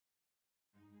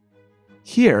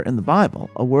Here in the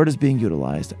Bible, a word is being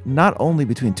utilized not only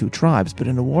between two tribes, but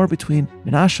in a war between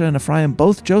Menashe and Ephraim,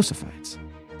 both Josephites.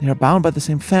 They are bound by the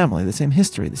same family, the same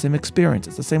history, the same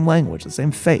experiences, the same language, the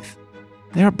same faith.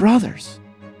 They are brothers.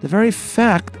 The very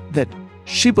fact that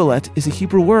Shibboleth is a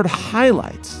Hebrew word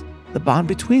highlights the bond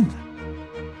between them.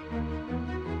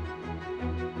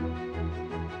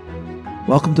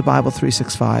 Welcome to Bible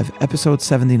 365, Episode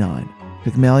 79,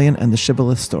 Pygmalion and the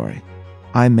Shibboleth Story.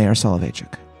 I'm Meir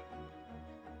Soloveichik.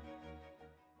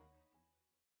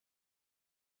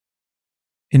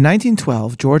 In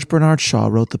 1912, George Bernard Shaw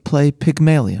wrote the play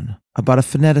Pygmalion about a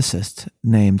phoneticist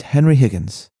named Henry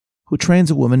Higgins, who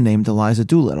trains a woman named Eliza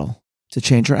Doolittle to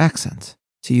change her accent,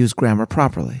 to use grammar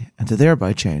properly, and to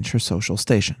thereby change her social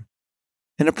station.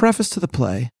 In a preface to the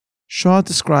play, Shaw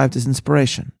described his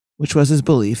inspiration, which was his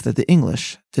belief that the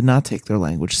English did not take their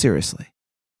language seriously.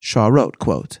 Shaw wrote,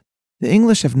 quote, "The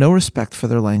English have no respect for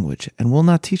their language and will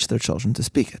not teach their children to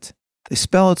speak it. They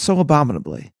spell it so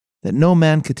abominably that no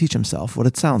man could teach himself what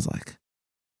it sounds like.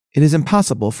 It is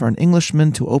impossible for an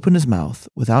Englishman to open his mouth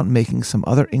without making some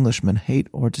other Englishman hate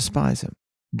or despise him.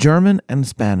 German and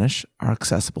Spanish are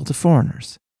accessible to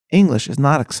foreigners. English is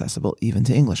not accessible even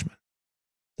to Englishmen.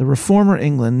 The reformer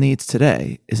England needs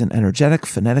today is an energetic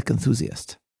phonetic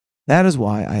enthusiast. That is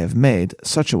why I have made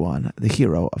such a one the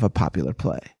hero of a popular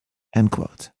play." End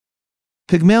quote.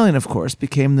 Pygmalion, of course,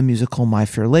 became the musical My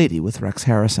Fair Lady with Rex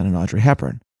Harrison and Audrey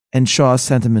Hepburn, and Shaw's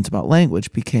sentiment about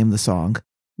language became the song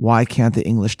Why Can't the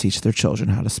English Teach Their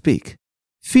Children How to Speak?,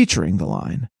 featuring the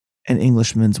line, "An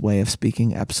Englishman's way of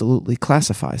speaking absolutely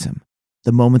classifies him.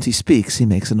 The moment he speaks, he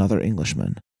makes another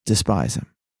Englishman despise him."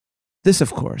 This,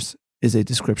 of course, is a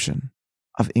description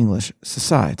of English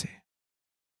society.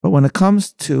 But when it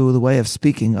comes to the way of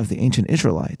speaking of the ancient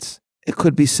Israelites, it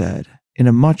could be said in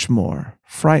a much more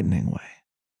frightening way.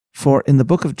 For in the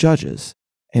book of Judges,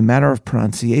 a matter of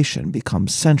pronunciation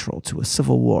becomes central to a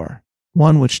civil war,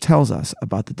 one which tells us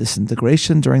about the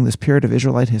disintegration during this period of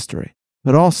Israelite history,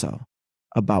 but also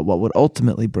about what would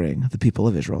ultimately bring the people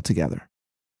of Israel together.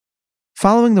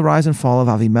 Following the rise and fall of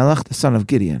Avimelech, the son of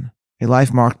Gideon, a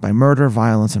life marked by murder,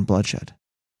 violence, and bloodshed,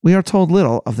 we are told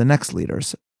little of the next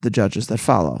leaders, the judges that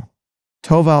follow,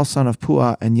 Toval, son of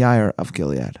Puah, and Yair of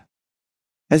Gilead.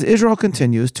 As Israel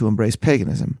continues to embrace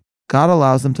paganism, God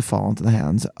allows them to fall into the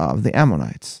hands of the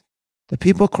Ammonites. The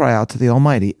people cry out to the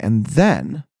Almighty, and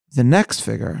then the next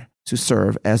figure to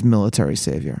serve as military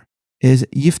savior is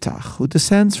Yiftach, who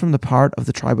descends from the part of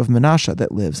the tribe of Menashe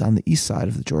that lives on the east side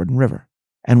of the Jordan River.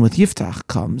 And with Yiftach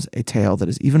comes a tale that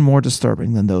is even more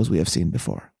disturbing than those we have seen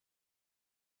before.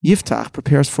 Yiftach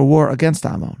prepares for war against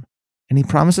Ammon, and he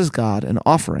promises God an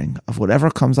offering of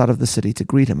whatever comes out of the city to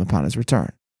greet him upon his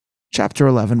return. Chapter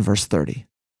 11, verse 30.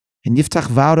 "And Yiftach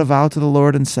vowed a vow to the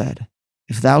Lord and said,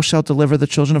 If thou shalt deliver the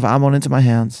children of Ammon into my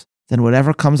hands, then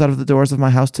whatever comes out of the doors of my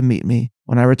house to meet me,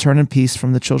 when I return in peace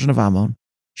from the children of Ammon,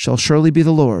 shall surely be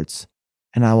the Lord's,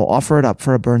 and I will offer it up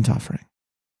for a burnt offering."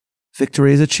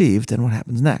 Victory is achieved, and what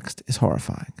happens next is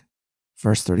horrifying.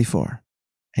 Verse 34.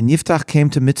 "And Yiftach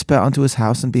came to Mitzpeh unto his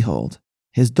house, and behold,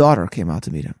 his daughter came out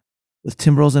to meet him, with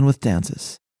timbrels and with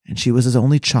dances, and she was his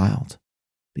only child.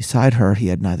 Beside her he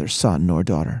had neither son nor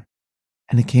daughter.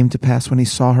 And it came to pass when he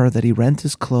saw her that he rent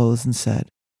his clothes and said,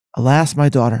 Alas, my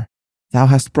daughter, thou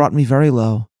hast brought me very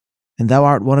low, and thou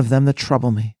art one of them that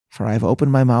trouble me, for I have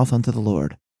opened my mouth unto the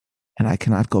Lord, and I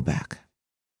cannot go back."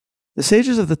 The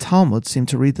sages of the Talmud seem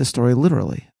to read this story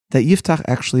literally, that Yiftach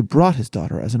actually brought his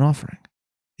daughter as an offering.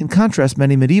 In contrast,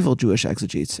 many medieval Jewish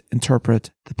exegetes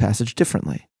interpret the passage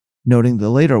differently, noting the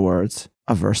later words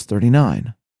of verse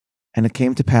 39. "And it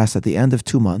came to pass at the end of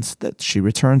 2 months that she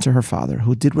returned to her father,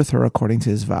 who did with her according to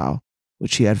his vow,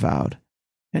 which he had vowed,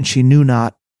 and she knew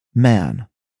not man."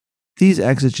 These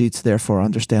exegetes therefore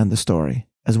understand the story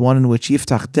as one in which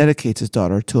Yiftach dedicates his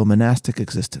daughter to a monastic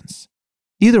existence.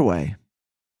 Either way,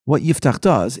 what Yiftach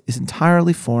does is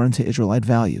entirely foreign to Israelite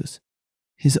values.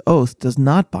 His oath does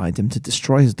not bind him to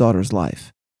destroy his daughter's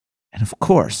life, and of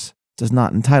course does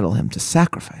not entitle him to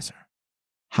sacrifice her.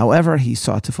 However he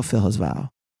sought to fulfill his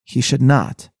vow, he should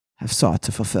not have sought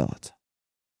to fulfill it.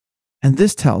 And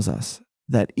this tells us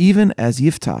that even as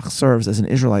Yiftach serves as an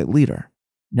Israelite leader,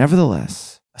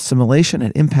 nevertheless, assimilation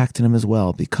had impacted him as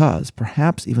well, because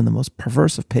perhaps even the most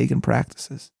perverse of pagan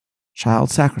practices, child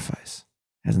sacrifice,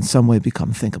 has in some way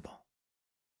become thinkable.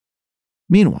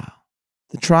 Meanwhile,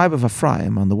 the tribe of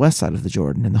Ephraim on the west side of the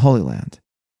Jordan in the Holy Land,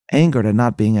 angered at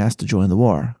not being asked to join the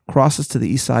war, crosses to the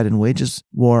east side and wages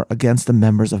war against the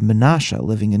members of Menashe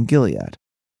living in Gilead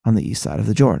on the east side of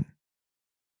the Jordan.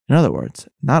 In other words,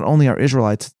 not only are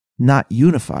Israelites not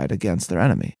unified against their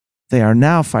enemy, They are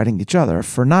now fighting each other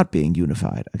for not being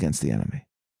unified against the enemy.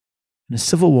 And a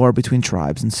civil war between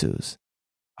tribes ensues.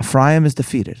 Ephraim is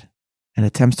defeated and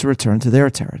attempts to return to their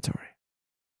territory.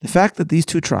 The fact that these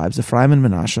two tribes, Ephraim and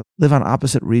Manasseh, live on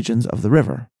opposite regions of the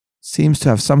river seems to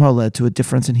have somehow led to a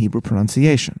difference in Hebrew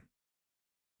pronunciation.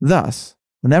 Thus,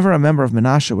 whenever a member of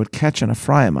Manasseh would catch an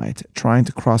Ephraimite trying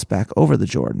to cross back over the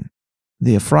Jordan,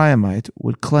 the Ephraimite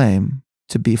would claim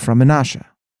to be from Manasseh,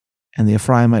 and the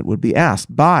Ephraimite would be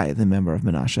asked by the member of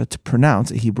Manasseh to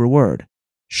pronounce a Hebrew word,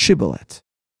 Shibboleth,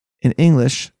 in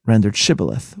English rendered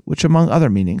Shibboleth, which among other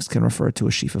meanings can refer to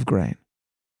a sheaf of grain.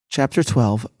 Chapter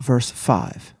 12, verse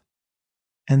 5.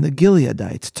 And the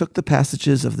Gileadites took the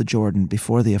passages of the Jordan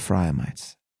before the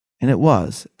Ephraimites. And it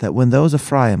was that when those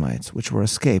Ephraimites which were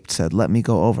escaped said, Let me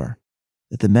go over,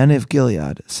 that the men of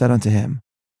Gilead said unto him,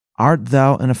 Art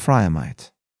thou an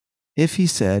Ephraimite? If he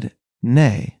said,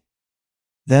 Nay,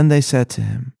 then they said to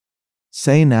him,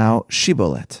 Say now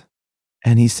Shibboleth.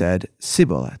 And he said,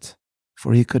 Sibboleth,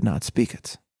 for he could not speak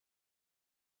it.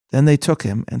 Then they took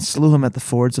him and slew him at the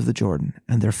fords of the Jordan,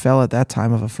 and there fell at that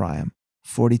time of Ephraim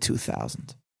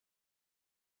 42,000.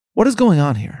 What is going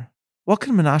on here? What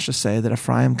can Manasseh say that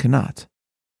Ephraim cannot?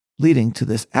 Leading to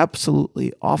this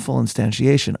absolutely awful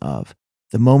instantiation of,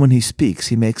 the moment he speaks,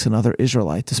 he makes another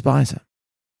Israelite despise him.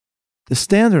 The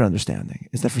standard understanding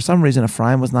is that for some reason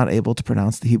Ephraim was not able to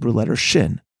pronounce the Hebrew letter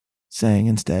shin, saying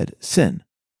instead sin,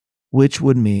 which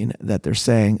would mean that their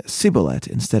saying Sibboleth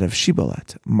instead of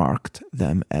Shibboleth marked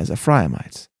them as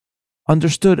Ephraimites.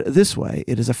 Understood this way,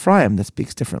 it is Ephraim that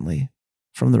speaks differently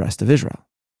from the rest of Israel.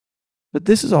 But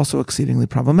this is also exceedingly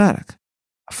problematic.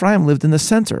 Ephraim lived in the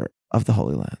center of the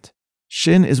Holy Land.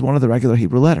 Shin is one of the regular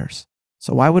Hebrew letters,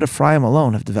 so why would Ephraim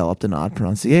alone have developed an odd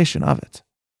pronunciation of it?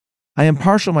 I am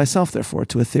partial myself, therefore,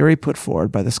 to a theory put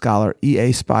forward by the scholar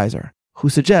E.A. Spicer, who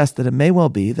suggests that it may well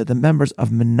be that the members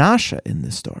of Manasseh in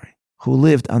this story, who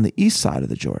lived on the east side of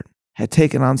the Jordan, had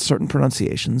taken on certain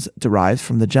pronunciations derived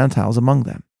from the Gentiles among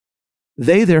them.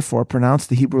 They therefore pronounced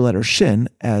the Hebrew letter shin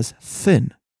as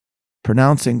thin,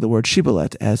 pronouncing the word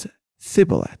Shibboleth as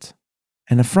Thibolet.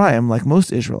 And Ephraim, like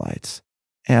most Israelites,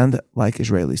 and like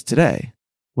Israelis today,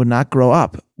 would not grow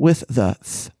up with the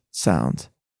th sound,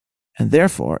 and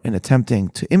therefore, in attempting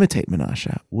to imitate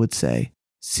Manasseh, would say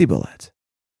Sibboleth.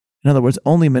 In other words,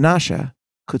 only Manasseh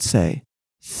could say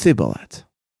Thibolet.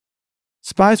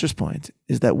 Spicer's point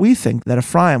is that we think that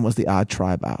Ephraim was the odd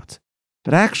tribe out,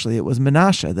 but actually it was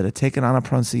Manasseh that had taken on a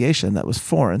pronunciation that was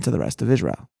foreign to the rest of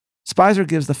Israel. Spicer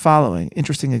gives the following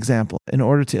interesting example in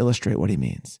order to illustrate what he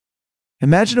means.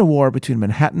 Imagine a war between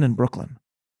Manhattan and Brooklyn,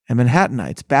 and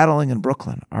Manhattanites battling in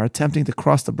Brooklyn are attempting to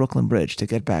cross the Brooklyn Bridge to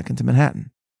get back into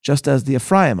Manhattan, just as the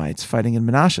Ephraimites fighting in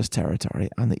Manasseh's territory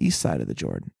on the east side of the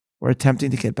Jordan were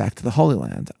attempting to get back to the Holy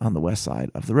Land on the west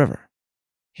side of the river.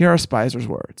 Here are Spicer's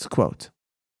words, quote,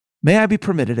 May I be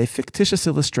permitted a fictitious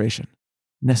illustration,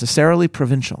 necessarily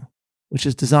provincial, which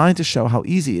is designed to show how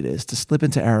easy it is to slip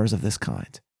into errors of this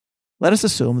kind. Let us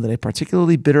assume that a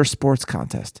particularly bitter sports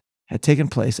contest had taken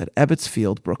place at Ebbets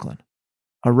Field, Brooklyn.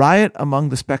 A riot among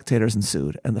the spectators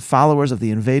ensued, and the followers of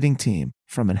the invading team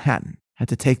from Manhattan had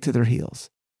to take to their heels,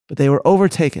 but they were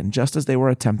overtaken just as they were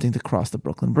attempting to cross the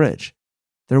Brooklyn Bridge.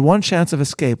 Their one chance of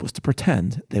escape was to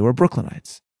pretend they were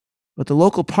Brooklynites. But the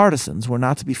local partisans were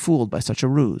not to be fooled by such a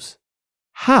ruse.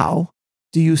 How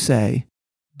do you say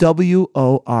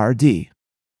W-O-R-D?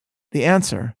 The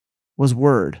answer was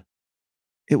word.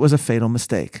 It was a fatal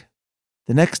mistake.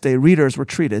 The next day, readers were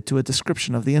treated to a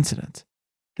description of the incident.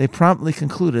 They promptly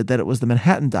concluded that it was the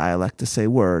Manhattan dialect to say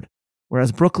word,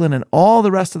 whereas Brooklyn and all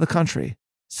the rest of the country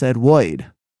said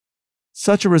woid.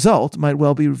 Such a result might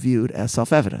well be viewed as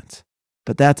self-evident,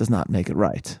 but that does not make it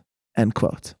right. End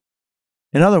quote.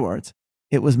 In other words,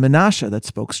 it was Manasseh that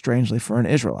spoke strangely for an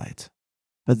Israelite,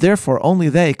 but therefore only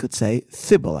they could say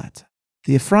Thibolet.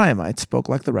 The Ephraimites spoke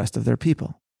like the rest of their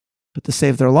people, but to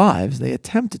save their lives, they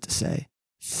attempted to say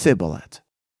Thibolet,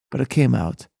 but it came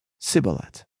out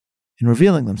Sibboleth. In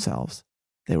revealing themselves,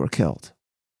 they were killed.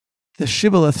 The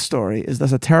Shibboleth story is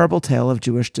thus a terrible tale of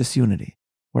Jewish disunity,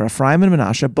 where Ephraim and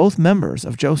Manasseh, both members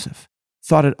of Joseph,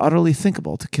 thought it utterly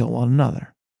thinkable to kill one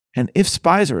another. And if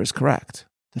Spicer is correct,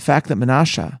 the fact that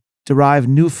Manasseh derived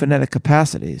new phonetic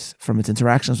capacities from its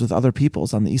interactions with other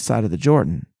peoples on the east side of the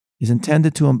Jordan is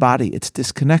intended to embody its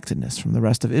disconnectedness from the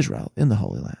rest of Israel in the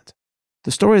Holy Land.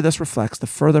 The story thus reflects the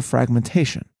further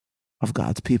fragmentation of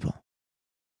God's people.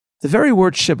 The very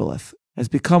word shibboleth has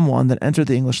become one that entered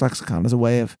the English lexicon as a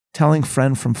way of telling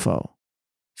friend from foe.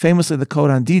 Famously, the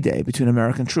code on D-Day between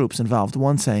American troops involved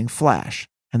one saying flash,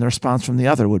 and the response from the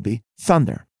other would be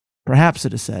thunder. Perhaps,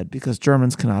 it is said, because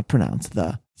Germans cannot pronounce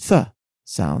the th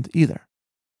sound either.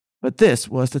 But this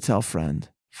was to tell friend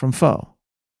from foe.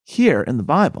 Here in the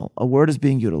Bible, a word is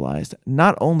being utilized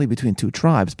not only between two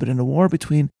tribes, but in a war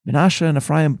between Manasseh and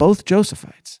Ephraim, both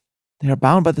Josephites. They are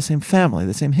bound by the same family,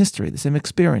 the same history, the same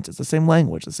experiences, the same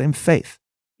language, the same faith.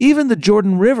 Even the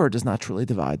Jordan River does not truly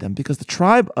divide them because the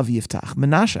tribe of Yiftach,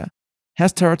 Manasseh,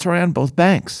 has territory on both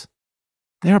banks.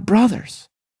 They are brothers.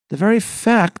 The very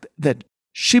fact that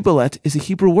Shibboleth is a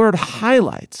Hebrew word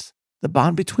highlights the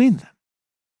bond between them.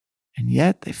 And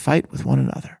yet they fight with one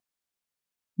another.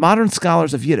 Modern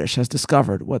scholars of Yiddish has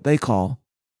discovered what they call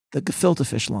the gefilte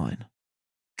fish line.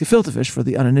 Gefilte fish, for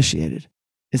the uninitiated,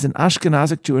 is an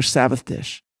Ashkenazic Jewish Sabbath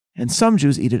dish, and some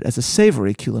Jews eat it as a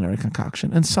savory culinary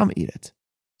concoction, and some eat it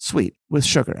sweet with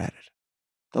sugar added.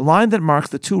 The line that marks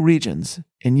the two regions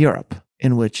in Europe,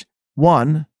 in which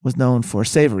one was known for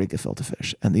savory gefilte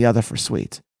fish and the other for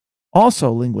sweet,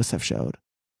 also linguists have showed,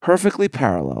 perfectly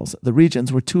parallels the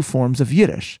regions where two forms of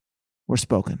Yiddish were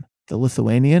spoken, the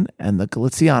Lithuanian and the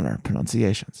Galicianer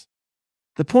pronunciations.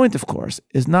 The point, of course,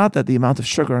 is not that the amount of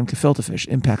sugar in gefilte fish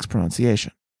impacts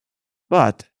pronunciation,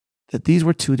 but that these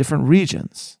were two different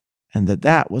regions, and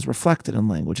that was reflected in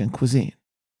language and cuisine.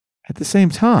 At the same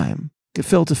time,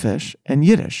 gefilte fish and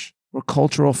Yiddish were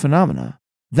cultural phenomena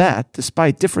that,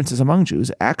 despite differences among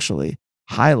Jews, actually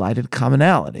highlighted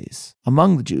commonalities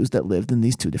among the Jews that lived in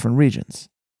these two different regions.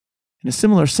 In a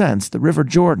similar sense, the River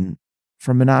Jordan,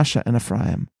 from Manasseh and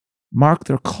Ephraim, marked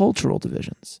their cultural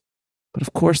divisions. But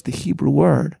of course, the Hebrew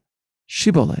word,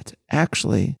 Shibboleth,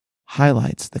 actually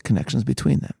highlights the connections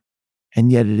between them.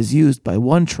 And yet it is used by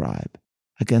one tribe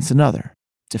against another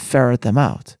to ferret them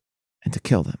out and to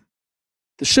kill them.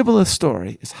 The Shibboleth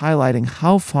story is highlighting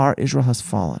how far Israel has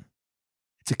fallen.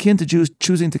 It's akin to Jews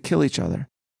choosing to kill each other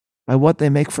by what they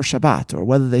make for Shabbat, or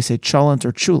whether they say cholent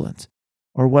or chulent,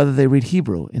 or whether they read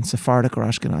Hebrew in Sephardic or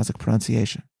Ashkenazic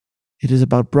pronunciation. It is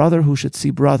about brother who should see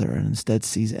brother and instead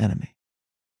sees enemy.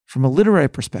 From a literary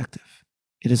perspective,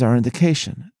 it is our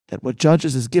indication that what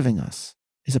Judges is giving us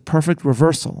is a perfect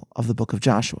reversal of the book of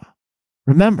Joshua.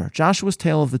 Remember, Joshua's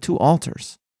tale of the two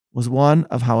altars was one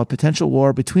of how a potential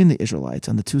war between the Israelites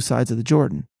on the two sides of the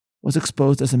Jordan was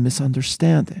exposed as a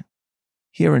misunderstanding.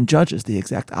 Here in Judges, the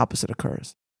exact opposite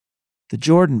occurs. The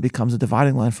Jordan becomes a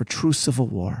dividing line for true civil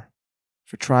war,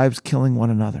 for tribes killing one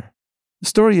another. The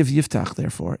story of Yiftach,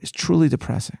 therefore, is truly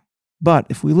depressing. But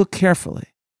if we look carefully,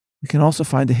 we can also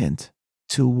find a hint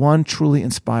to one truly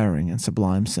inspiring and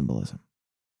sublime symbolism.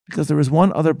 Because there is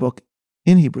one other book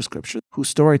in Hebrew Scripture whose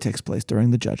story takes place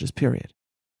during the Judges period.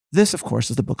 This, of course,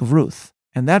 is the book of Ruth,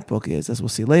 and that book is, as we'll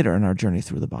see later in our journey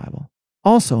through the Bible,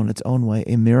 also in its own way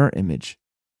a mirror image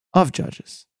of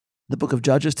Judges. The book of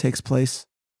Judges takes place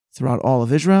throughout all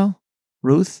of Israel,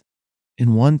 Ruth,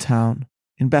 in one town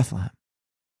in Bethlehem.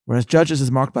 Whereas Judges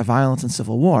is marked by violence and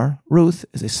civil war, Ruth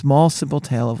is a small, simple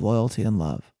tale of loyalty and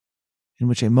love, in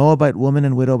which a Moabite woman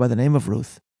and widow by the name of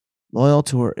Ruth, loyal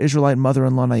to her Israelite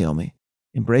mother-in-law Naomi,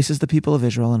 embraces the people of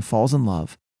Israel and falls in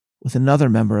love with another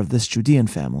member of this Judean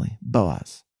family,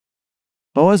 Boaz.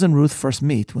 Boaz and Ruth first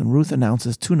meet when Ruth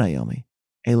announces to Naomi,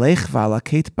 Elech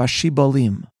v'alaket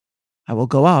bashibolim, I will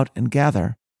go out and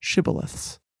gather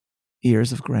shibboleths,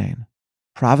 ears of grain.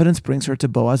 Providence brings her to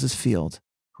Boaz's field,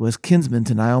 who as kinsman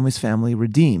to Naomi's family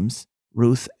redeems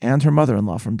Ruth and her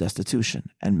mother-in-law from destitution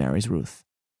and marries Ruth.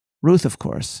 Ruth, of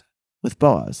course, with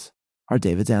Boaz, are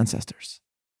David's ancestors.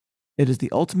 It is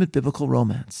the ultimate biblical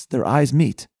romance. Their eyes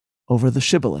meet over the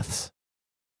shibboleths,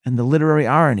 and the literary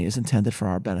irony is intended for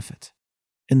our benefit.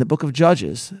 In the book of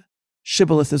Judges,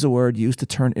 shibboleth is a word used to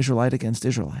turn Israelite against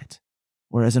Israelite,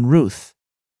 whereas in Ruth,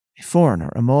 a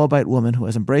foreigner, a Moabite woman who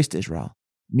has embraced Israel,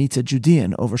 meets a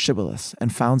Judean over shibboleths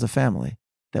and founds a family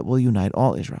that will unite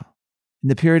all Israel. In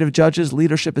the period of Judges,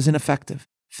 leadership is ineffective,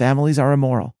 families are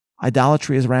immoral,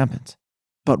 idolatry is rampant.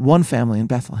 But one family in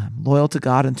Bethlehem, loyal to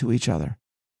God and to each other,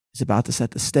 is about to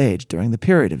set the stage during the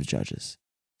period of Judges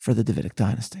for the Davidic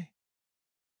dynasty.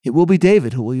 It will be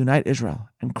David who will unite Israel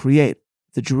and create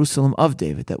the Jerusalem of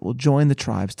David that will join the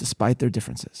tribes despite their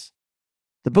differences.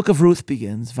 The book of Ruth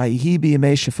begins, Vayihi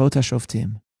b'yemei shefot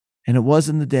hashoftim, and it was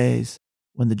in the days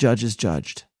when the judges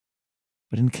judged.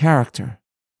 But in character,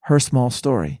 her small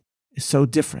story is so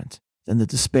different than the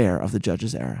despair of the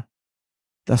judges' era.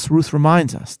 Thus Ruth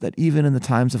reminds us that even in the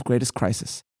times of greatest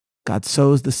crisis, God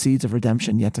sows the seeds of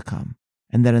redemption yet to come,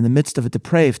 and that in the midst of a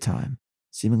depraved time,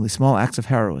 seemingly small acts of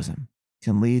heroism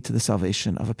can lead to the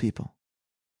salvation of a people.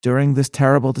 During this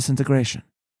terrible disintegration,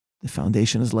 the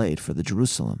foundation is laid for the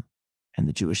Jerusalem and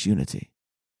the Jewish unity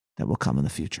that will come in the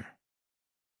future.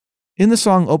 In the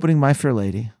song opening My Fair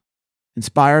Lady,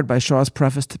 inspired by Shaw's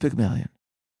preface to Pygmalion,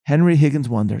 Henry Higgins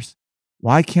wonders,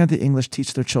 why can't the English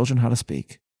teach their children how to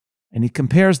speak? and he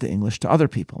compares the English to other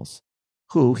peoples,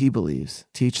 who, he believes,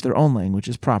 teach their own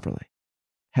languages properly.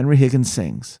 Henry Higgins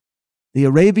sings, "The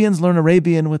Arabians learn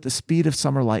Arabian with the speed of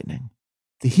summer lightning.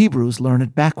 The Hebrews learn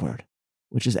it backward,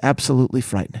 which is absolutely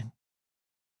frightening."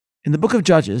 In the book of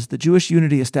Judges, the Jewish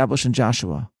unity established in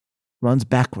Joshua runs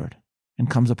backward and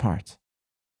comes apart.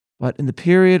 But in the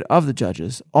period of the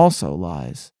Judges also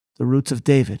lies the roots of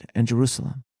David and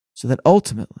Jerusalem, so that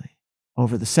ultimately,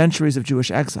 over the centuries of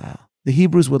Jewish exile, the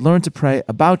Hebrews would learn to pray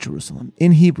about Jerusalem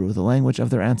in Hebrew, the language of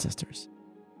their ancestors.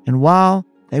 And while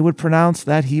they would pronounce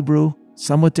that Hebrew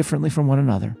somewhat differently from one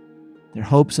another, their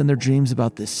hopes and their dreams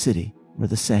about this city were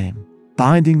the same,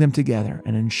 binding them together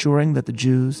and ensuring that the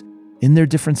Jews, in their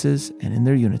differences and in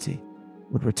their unity,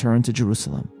 would return to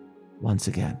Jerusalem once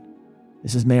again.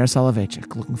 This is Meir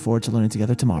Soloveichik, looking forward to learning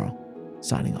together tomorrow,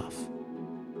 signing off.